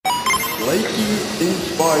Flaky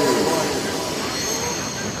Inspired.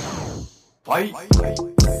 Fight!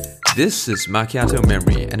 This is Macchiato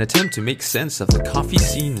Memory, an attempt to make sense of the coffee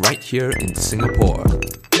scene right here in Singapore.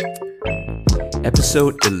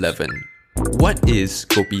 Episode 11. What is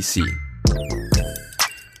Kopi C?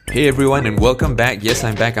 Hey everyone and welcome back. Yes,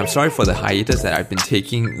 I'm back. I'm sorry for the hiatus that I've been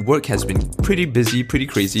taking. Work has been pretty busy, pretty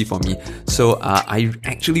crazy for me. So I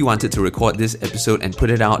actually wanted to record this episode and put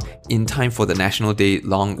it out in time for the National Day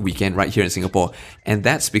long weekend right here in Singapore. And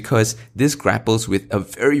that's because this grapples with a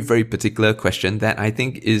very, very particular question that I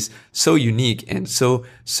think is so unique and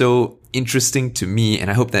so interesting to me.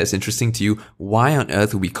 And I hope that it's interesting to you. Why on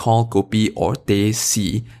earth we call kopi or teh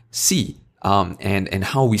C, and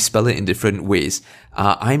how we spell it in different ways.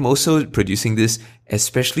 I'm also producing this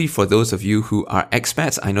especially for those of you who are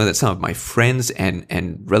expats. I know that some of my friends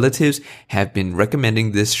and relatives have been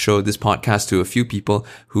recommending this show, this podcast to a few people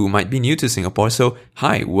who might be new to Singapore. So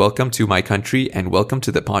hi, welcome to my country and welcome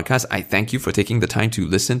to the podcast. I thank you for taking the time to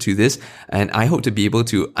listen to this. And I hope to be able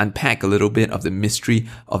to unpack a little bit of the mystery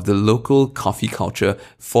of the local coffee culture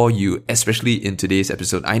for you, especially in today's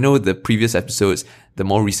episode. I know the previous episodes, the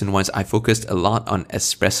more recent ones, I focused a lot on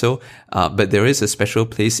espresso, but there is a special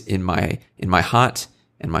place in my heart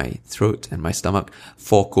and my throat and my stomach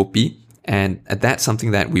for kopi. And that's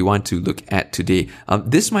something that we want to look at today.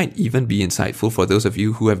 This might even be insightful for those of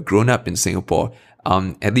you who have grown up in Singapore.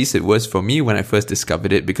 At least it was for me when I first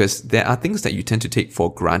discovered it, because there are things that you tend to take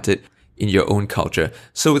for granted in your own culture.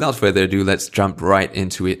 So without further ado, let's jump right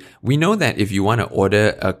into it. We know that if you want to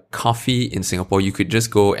order a coffee in Singapore, you could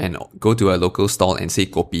just go to a local stall and say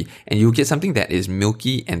kopi, and you'll get something that is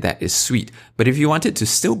milky and that is sweet. But if you want it to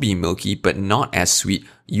still be milky but not as sweet,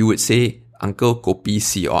 you would say Uncle Kopi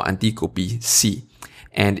C or Auntie Kopi C.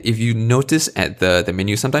 And if you notice at the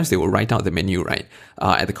menu, sometimes they will write out the menu, right,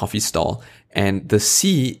 at the coffee stall. And the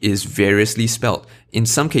C is variously spelled. In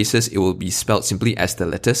some cases, it will be spelled simply as the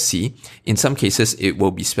letter C. In some cases, it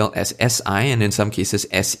will be spelled as S-I, and in some cases,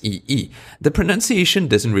 S-E-E. The pronunciation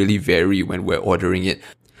doesn't really vary when we're ordering it.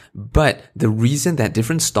 But the reason that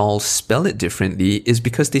different stalls spell it differently is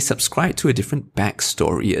because they subscribe to a different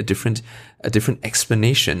backstory, a different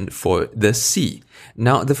explanation for the C.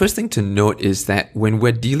 Now, the first thing to note is that when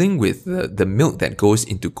we're dealing with the milk that goes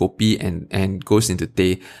into kopi and goes into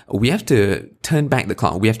teh, we have to turn back the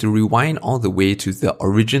clock. We have to rewind all the way to the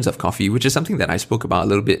origins of coffee, which is something that I spoke about a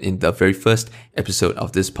little bit in the very first episode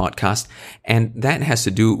of this podcast. And that has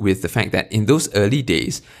to do with the fact that in those early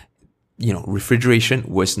days, refrigeration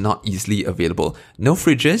was not easily available. No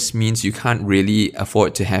fridges means you can't really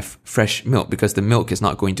afford to have fresh milk because the milk is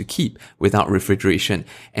not going to keep without refrigeration.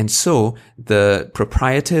 And so the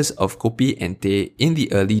proprietors of kopi and teh in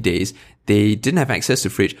the early days, they didn't have access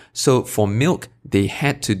to fridge. So for milk, they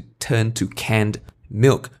had to turn to canned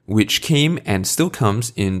milk, which came and still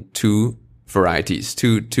comes in two varieties,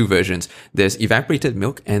 two versions. There's evaporated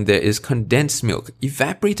milk and there is condensed milk.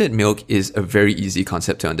 Evaporated milk is a very easy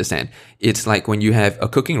concept to understand. It's like when you have a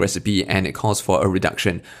cooking recipe and it calls for a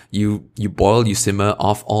reduction. You boil, you simmer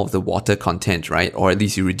off all of the water content, right? Or at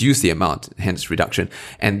least you reduce the amount, hence reduction.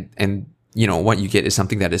 And what you get is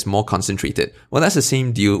something that is more concentrated. Well, that's the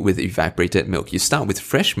same deal with evaporated milk. You start with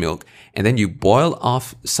fresh milk and then you boil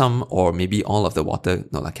off some or maybe all of the water.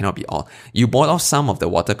 No, that cannot be all. You boil off some of the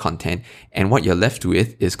water content and what you're left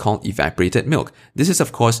with is called evaporated milk. This is,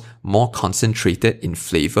 of course, more concentrated in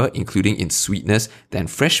flavor, including in sweetness, than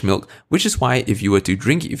fresh milk, which is why if you were to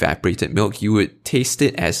drink evaporated milk, you would taste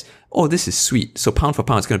it as, oh, this is sweet. So pound for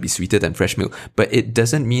pound, it's going to be sweeter than fresh milk. But it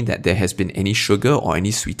doesn't mean that there has been any sugar or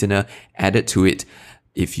any sweetener added to it.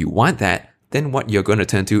 If you want that, then what you're going to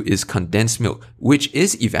turn to is condensed milk, which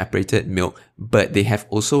is evaporated milk, but they have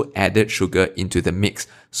also added sugar into the mix.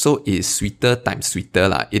 So it is sweeter times sweeter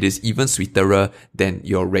lah. It is even sweeter than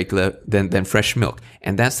your regular, than fresh milk.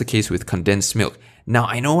 And that's the case with condensed milk. Now,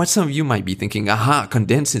 I know what some of you might be thinking,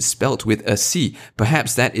 condensed is spelled with a C.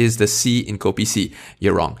 Perhaps that is the C in Kopi C.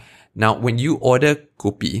 You're wrong. Now, when you order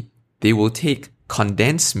kopi, they will take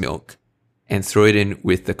condensed milk and throw it in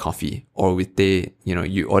with the coffee or with teh.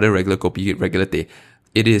 You order regular kopi, regular teh.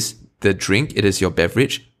 It is the drink, it is your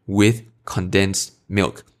beverage with condensed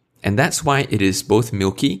milk. And that's why it is both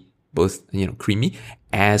milky, both, creamy,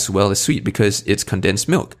 as well as sweet, because it's condensed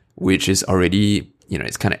milk, which is already,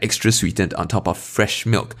 it's kind of extra sweetened on top of fresh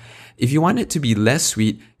milk. If you want it to be less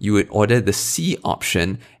sweet, you would order the C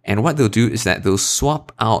option. And what they'll do is that they'll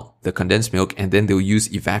swap out the condensed milk and then they'll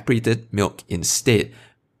use evaporated milk instead.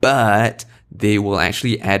 But they will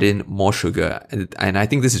actually add in more sugar. And I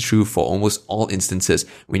think this is true for almost all instances.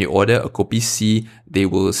 When you order a Kopi C, they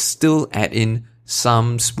will still add in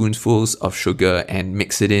some spoonfuls of sugar and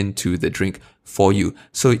mix it into the drink for you.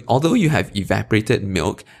 So although you have evaporated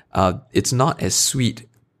milk, it's not as sweet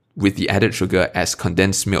with the added sugar as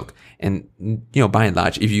condensed milk. And, by and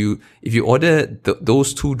large, if you order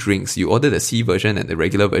those two drinks, you order the C version and the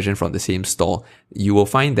regular version from the same store, you will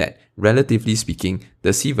find that, relatively speaking,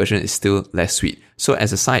 the C version is still less sweet. So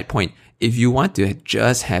as a side point, if you want to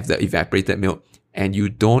just have the evaporated milk and you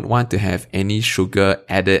don't want to have any sugar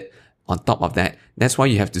added on top of that, that's why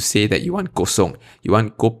you have to say that you want kosong. You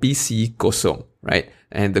want kopi C kosong, right?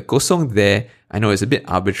 And the kosong there, I know it's a bit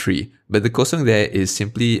arbitrary, but the kosong there is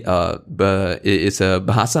simply, it's a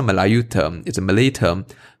Bahasa Melayu term. It's a Malay term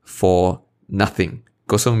for nothing.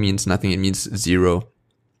 Kosong means nothing. It means zero.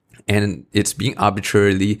 And it's being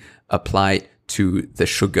arbitrarily applied to the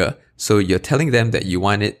sugar. So you're telling them that you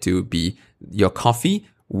want it to be your coffee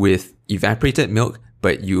with evaporated milk,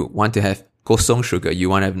 but you want to have kosong sugar. You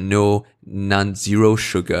want to have zero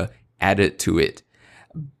sugar added to it.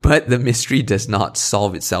 But the mystery does not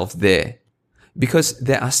solve itself there, because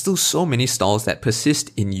there are still so many stalls that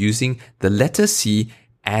persist in using the letter C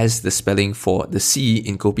as the spelling for the C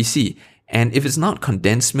in Kopi C. And if it's not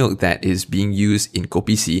condensed milk that is being used in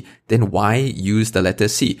Kopi C, then why use the letter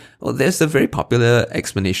C? Well, there's a very popular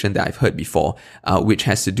explanation that I've heard before, which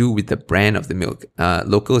has to do with the brand of the milk.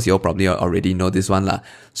 Locals, you'll probably already know this one lah.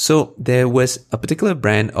 So there was a particular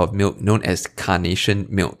brand of milk known as Carnation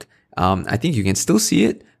milk. I think you can still see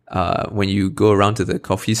it when you go around to the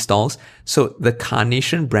coffee stalls. So the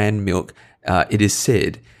Carnation brand milk, it is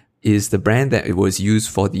said, is the brand that it was used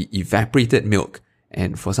for the evaporated milk.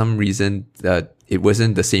 And for some reason, it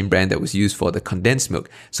wasn't the same brand that was used for the condensed milk.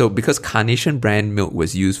 So because Carnation brand milk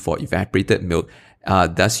was used for evaporated milk,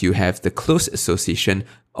 thus you have the close association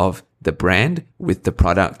of the brand with the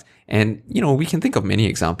product. And, we can think of many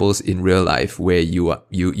examples in real life where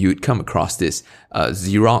you'd come across this.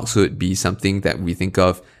 Xerox would be something that we think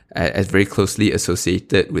of as very closely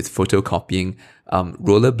associated with photocopying.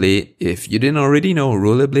 Rollerblade, if you didn't already know,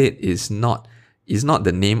 Rollerblade is not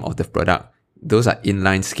the name of the product. Those are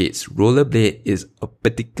inline skates. Rollerblade is a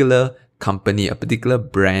particular company, a particular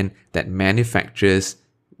brand that manufactures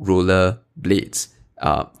roller blades.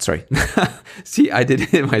 Sorry. See, I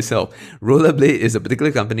did it myself. Rollerblade is a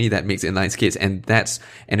particular company that makes inline skates, and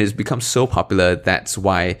it's become so popular. That's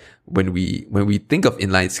why when we think of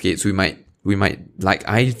inline skates, we might, like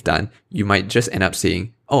I've done, you might just end up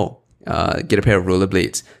saying, get a pair of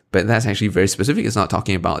rollerblades. But that's actually very specific. It's not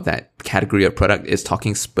talking about that category of product. It's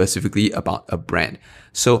talking specifically about a brand.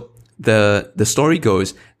 So the story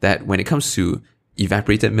goes that when it comes to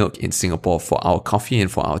evaporated milk in Singapore for our coffee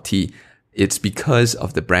and for our tea, it's because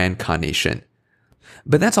of the brand Carnation.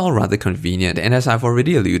 But that's all rather convenient. And as I've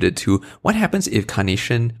already alluded to, what happens if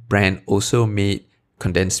Carnation brand also made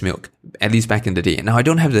condensed milk, at least back in the day? Now, I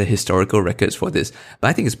don't have the historical records for this, but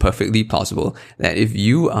I think it's perfectly plausible that if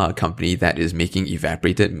you are a company that is making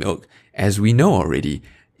evaporated milk, as we know already,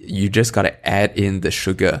 you just got to add in the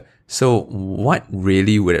sugar. So what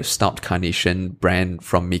really would have stopped Carnation brand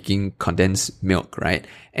from making condensed milk, right?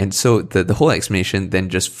 And so the whole explanation then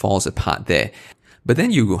just falls apart there. But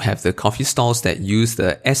then you have the coffee stalls that use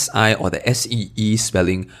the SI or the SEE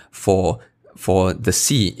spelling for the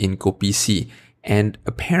C in Kopi C. And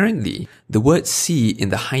apparently, the word C in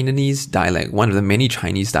the Hainanese dialect, one of the many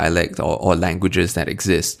Chinese dialects or languages that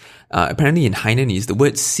exist, apparently in Hainanese, the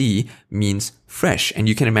word C means fresh. And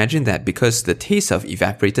you can imagine that because the taste of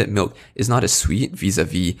evaporated milk is not as sweet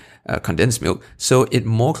vis-a-vis condensed milk, so it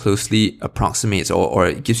more closely approximates or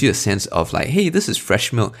it gives you a sense of like, hey, this is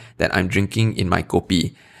fresh milk that I'm drinking in my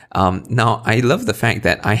kopi. Now, I love the fact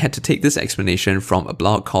that I had to take this explanation from a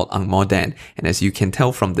blog called Ang Mo Dan. And as you can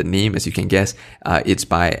tell from the name, as you can guess, it's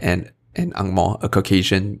by an Ang Mo, a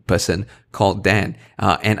Caucasian person called Dan.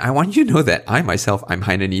 And I want you to know that I myself, I'm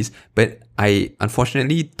Hainanese, but I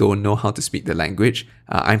unfortunately don't know how to speak the language.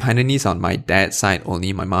 I'm Hainanese on my dad's side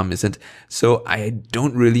only, my mom isn't. So I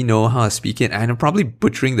don't really know how to speak it, and I'm probably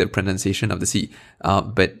butchering the pronunciation of the C.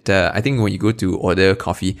 But I think when you go to order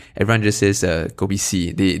coffee, everyone just says Kopi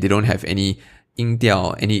C. They don't have any 音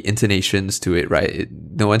调, any intonations to it, right?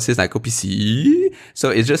 No one says like Kopi C. So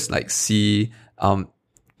it's just like C.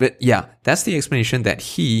 But yeah, that's the explanation that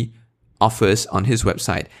he offers on his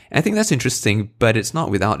website. And I think that's interesting, but it's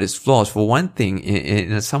not without its flaws. For one thing,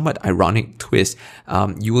 in a somewhat ironic twist,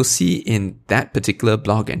 you will see in that particular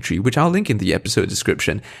blog entry, which I'll link in the episode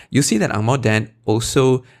description, you'll see that Ang Mo Dan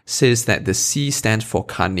also says that the C stands for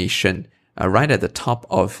Carnation, right at the top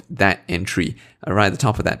of that entry, right at the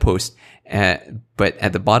top of that post. But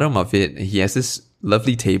at the bottom of it, he has this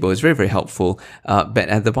lovely table. It's very, very helpful. But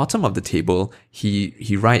at the bottom of the table,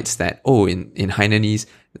 he writes that, in Hainanese,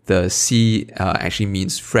 the C actually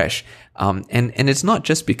means fresh. And it's not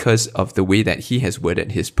just because of the way that he has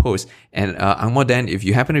worded his post. And Ang Mo Dan, if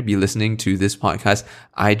you happen to be listening to this podcast,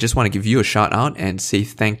 I just want to give you a shout out and say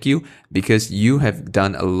thank you, because you have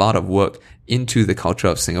done a lot of work into the culture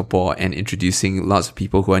of Singapore and introducing lots of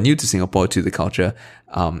people who are new to Singapore to the culture.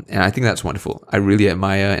 And I think that's wonderful. I really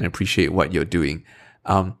admire and appreciate what you're doing.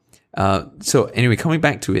 So anyway, coming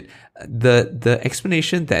back to it, the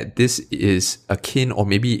explanation that this is akin, or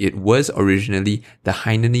maybe it was originally, the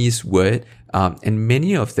Hainanese word, and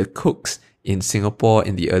many of the cooks in Singapore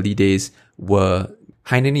in the early days were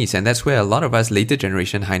Hainanese, and that's where a lot of us later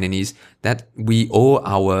generation Hainanese, that we owe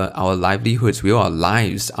our livelihoods, we owe our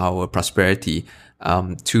lives, our prosperity,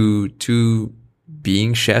 to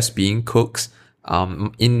being chefs, being cooks.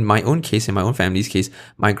 In my own case, in my own family's case,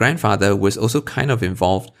 my grandfather was also kind of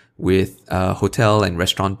involved with hotel and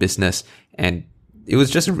restaurant business, and it was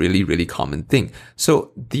just a really, really common thing.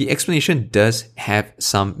 So the explanation does have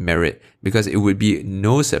some merit, because it would be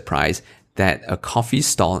no surprise that a coffee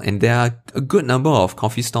stall, and there are a good number of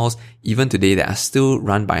coffee stalls even today that are still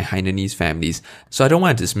run by Hainanese families. So I don't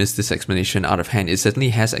want to dismiss this explanation out of hand. It certainly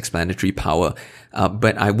has explanatory power.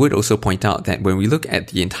 But I would also point out that when we look at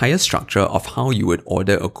the entire structure of how you would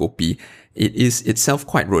order a kopi, it is itself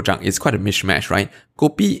quite rojak. It's quite a mishmash, right?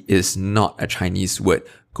 Kopi is not a Chinese word.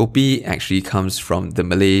 Kopi actually comes from the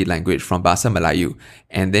Malay language, from Bahasa Melayu.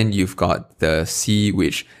 And then you've got the C,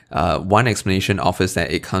 which one explanation offers that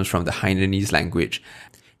it comes from the Hainanese language.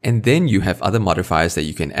 And then you have other modifiers that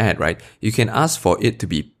you can add, right? You can ask for it to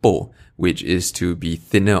be po, which is to be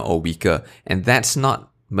thinner or weaker. And that's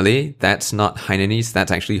not Malay, that's not Hainanese,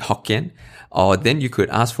 that's actually Hokkien. Or then you could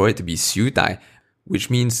ask for it to be siu dai, which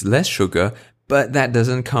means less sugar, but that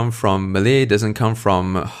doesn't come from Malay, doesn't come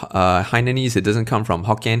from Hainanese, it doesn't come from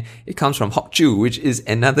Hokkien, it comes from Hock Chu, which is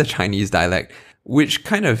another Chinese dialect, which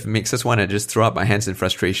kind of makes us want to just throw up our hands in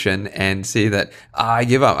frustration and say that, I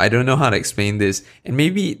give up, I don't know how to explain this. And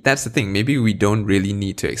maybe that's the thing, maybe we don't really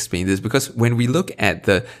need to explain this, because when we look at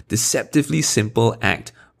the deceptively simple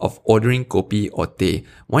act of ordering kopi or teh,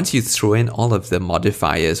 once you throw in all of the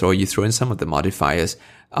modifiers, or you throw in some of the modifiers,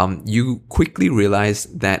 you quickly realize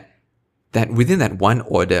that within that one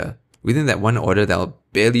order that'll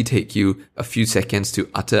barely take you a few seconds to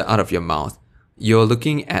utter out of your mouth, you're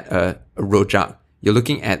looking at a rojak. You're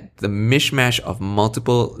looking at the mishmash of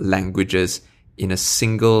multiple languages in a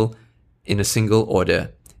single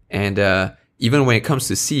order. And even when it comes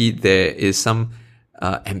to C, there is some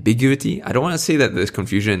ambiguity. I don't want to say that there's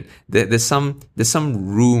confusion. There's some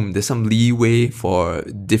room, there's some leeway for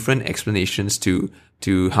different explanations to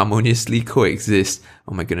harmoniously coexist.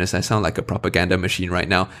 Oh my goodness, I sound like a propaganda machine right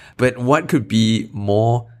now. But what could be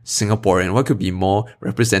more Singaporean? What could be more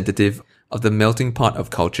representative of the melting pot of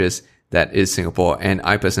cultures that is Singapore? And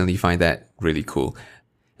I personally find that really cool.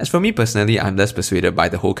 As for me personally, I'm less persuaded by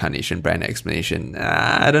the whole Carnation brand explanation.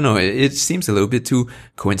 I don't know, it seems a little bit too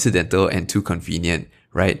coincidental and too convenient,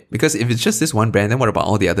 right? Because if it's just this one brand, then what about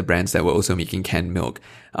all the other brands that were also making canned milk?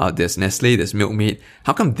 There's Nestle, there's Milkmaid.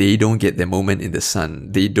 How come they don't get their moment in the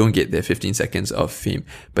sun? They don't get their 15 seconds of fame.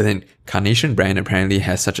 But then Carnation brand apparently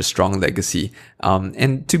has such a strong legacy.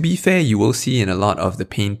 And to be fair, you will see in a lot of the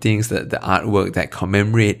paintings, the artwork that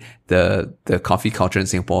commemorate the coffee culture in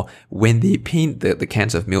Singapore, when they paint the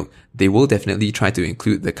cans of milk, they will definitely try to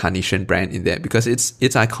include the Carnation brand in there, because it's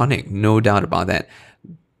iconic, no doubt about that.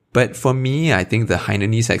 But for me, I think the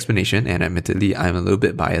Hainanese explanation, and admittedly, I'm a little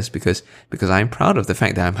bit biased because I'm proud of the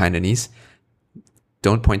fact that I'm Hainanese.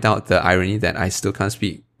 Don't point out the irony that I still can't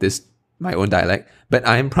speak my own dialect, but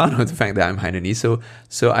I'm proud of the fact that I'm Hainanese.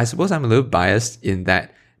 So I suppose I'm a little biased in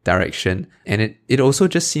that direction. And it also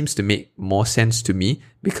just seems to make more sense to me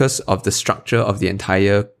because of the structure of the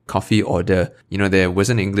entire coffee order. You know, there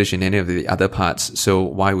wasn't English in any of the other parts. So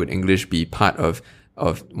why would English be part of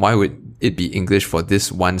why would it be English for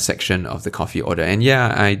this one section of the coffee order? And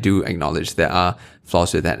yeah, I do acknowledge there are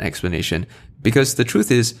flaws with that explanation, because the truth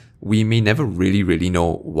is we may never really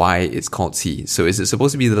know why it's called C. So is it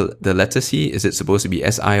supposed to be the letter C? Is it supposed to be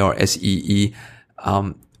SI or SEE?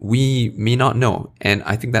 We may not know. And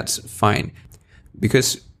I think that's fine,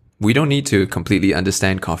 because we don't need to completely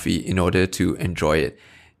understand coffee in order to enjoy it.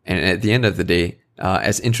 And at the end of the day,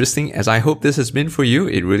 as interesting as I hope this has been for you.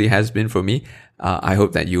 It really has been for me. I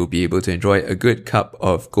hope that you will be able to enjoy a good cup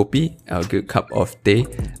of kopi, a good cup of teh,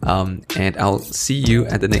 and I'll see you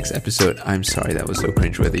at the next episode. I'm sorry, that was so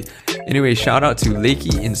cringeworthy. Anyway, shout out to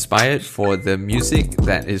Lakey Inspired for the music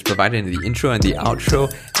that is provided in the intro and the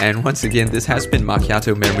outro. And once again, this has been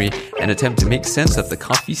Macchiato Memory, an attempt to make sense of the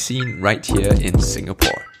coffee scene right here in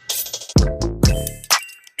Singapore.